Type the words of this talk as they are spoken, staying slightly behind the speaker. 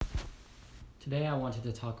Today I wanted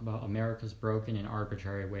to talk about America's broken and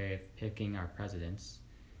arbitrary way of picking our presidents,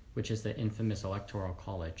 which is the infamous Electoral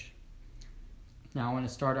College. Now I want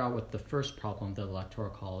to start out with the first problem of the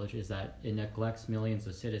Electoral College is that it neglects millions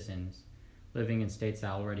of citizens living in states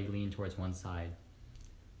that already lean towards one side.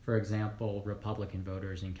 For example, Republican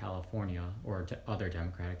voters in California or other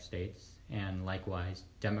Democratic states, and likewise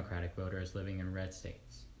Democratic voters living in red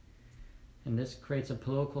states. And this creates a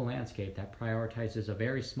political landscape that prioritizes a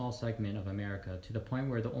very small segment of America to the point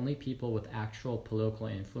where the only people with actual political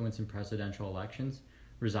influence in presidential elections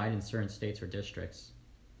reside in certain states or districts.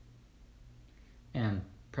 And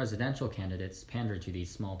presidential candidates pander to these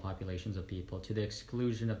small populations of people to the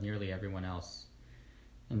exclusion of nearly everyone else.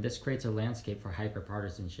 And this creates a landscape for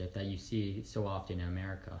hyperpartisanship that you see so often in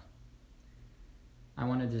America. I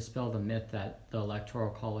want to dispel the myth that the Electoral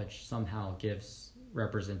College somehow gives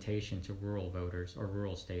representation to rural voters or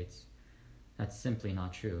rural states. That's simply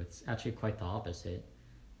not true. It's actually quite the opposite.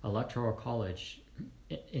 Electoral College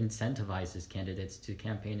incentivizes candidates to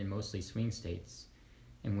campaign in mostly swing states.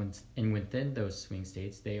 And within those swing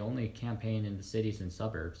states, they only campaign in the cities and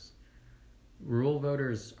suburbs. Rural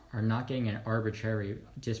voters are not getting an arbitrary,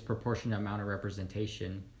 disproportionate amount of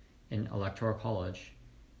representation in Electoral College.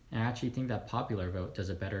 And I actually think that popular vote does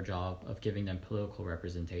a better job of giving them political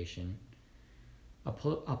representation. A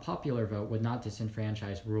popular vote would not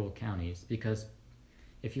disenfranchise rural counties because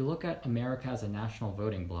if you look at America as a national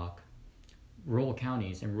voting bloc, rural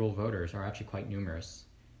counties and rural voters are actually quite numerous.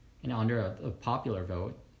 And under a popular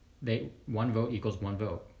vote, one vote equals one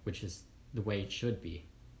vote, which is the way it should be.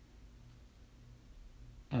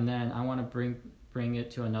 And then I want to bring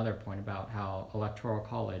it to another point about how Electoral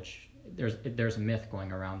College, there's a myth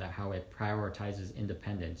going around that how it prioritizes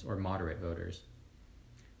independents or moderate voters.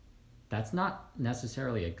 That's not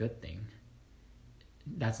necessarily a good thing.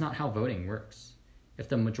 That's not how voting works. If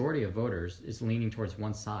the majority of voters is leaning towards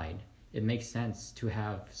one side, it makes sense to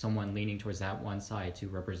have someone leaning towards that one side to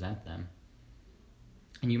represent them.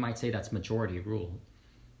 And you might say that's majority rule,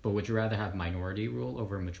 but would you rather have minority rule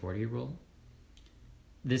over majority rule?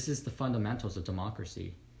 This is the fundamentals of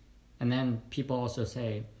democracy. And then people also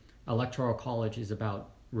say Electoral College is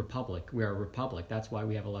about republic. We are a republic. That's why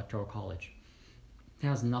we have Electoral College. It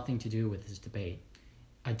has nothing to do with this debate.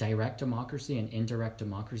 A direct democracy and indirect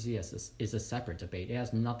democracy is a separate debate. It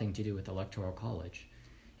has nothing to do with Electoral College.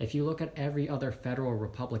 If you look at every other federal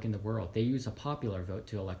republic in the world, they use a popular vote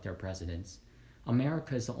to elect their presidents.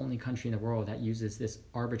 America is the only country in the world that uses this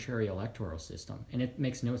arbitrary electoral system, and it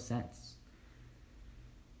makes no sense.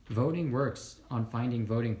 Voting works on finding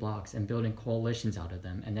voting blocks and building coalitions out of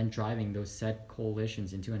them, and then driving those said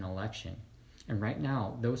coalitions into an election. And right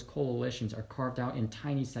now, those coalitions are carved out in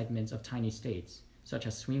tiny segments of tiny states, such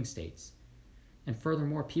as swing states. And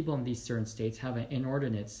furthermore, people in these certain states have an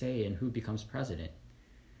inordinate say in who becomes president.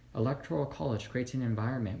 Electoral College creates an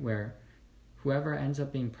environment where whoever ends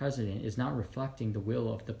up being president is not reflecting the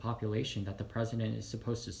will of the population that the president is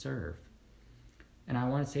supposed to serve. And I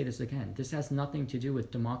want to say this again, this has nothing to do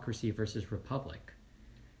with democracy versus republic.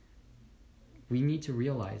 We need to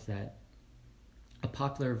realize that a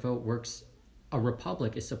popular vote works. A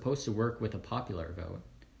republic is supposed to work with a popular vote.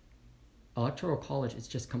 Electoral College is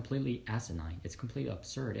just completely asinine. It's completely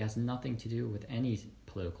absurd. It has nothing to do with any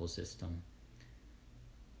political system.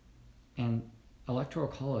 And Electoral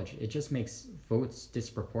College, it just makes votes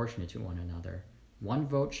disproportionate to one another. One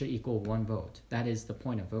vote should equal one vote. That is the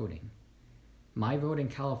point of voting. My vote in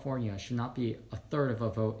California should not be a third of a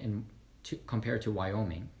vote compared to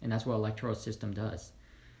Wyoming. And that's what electoral system does.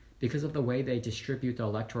 Because of the way they distribute the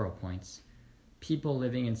electoral points, people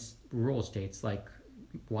living in rural states like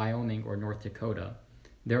Wyoming or North Dakota,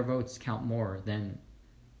 their votes count more than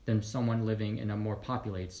someone living in a more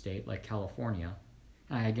populated state like California.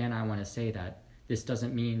 And I want to say that this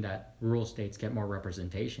doesn't mean that rural states get more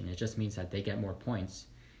representation. It just means that they get more points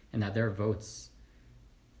and that their votes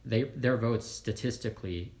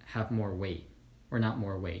statistically have more weight, or not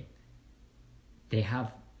more weight. It's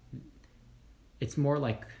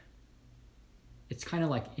kind of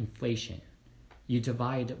like inflation. You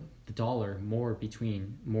divide the dollar more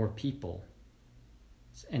between more people.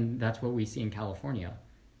 And that's what we see in California.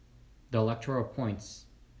 The electoral points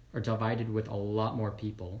are divided with a lot more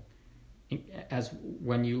people. As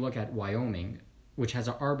when you look at Wyoming, which has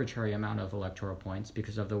an arbitrary amount of electoral points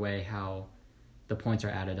because of the way how the points are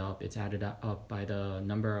added up. It's added up by the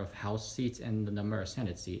number of House seats and the number of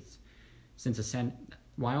Senate seats. Since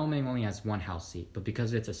Wyoming only has one House seat, but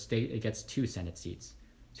because it's a state, it gets 2 Senate seats.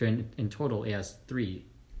 So in total, it has three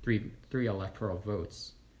electoral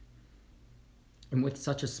votes. And with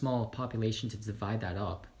such a small population to divide that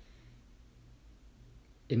up,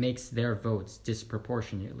 it makes their votes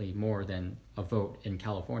disproportionately more than a vote in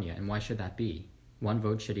California. And why should that be? One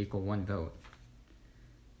vote should equal one vote.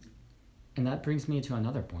 And that brings me to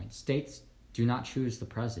another point. States do not choose the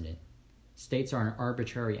president. States are an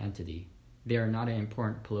arbitrary entity. They are not an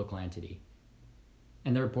important political entity.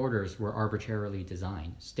 And their borders were arbitrarily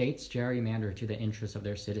designed. States gerrymander to the interests of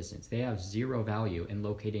their citizens. They have zero value in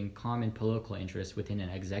locating common political interests within an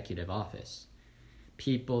executive office.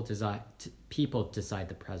 People decide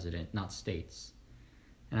the president, not states.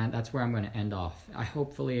 And that's where I'm going to end off.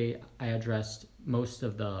 Hopefully I addressed most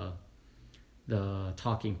of the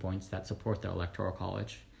talking points that support the Electoral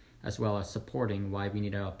College, as well as supporting why we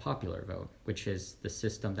need a popular vote, which is the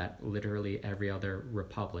system that literally every other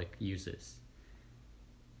republic uses.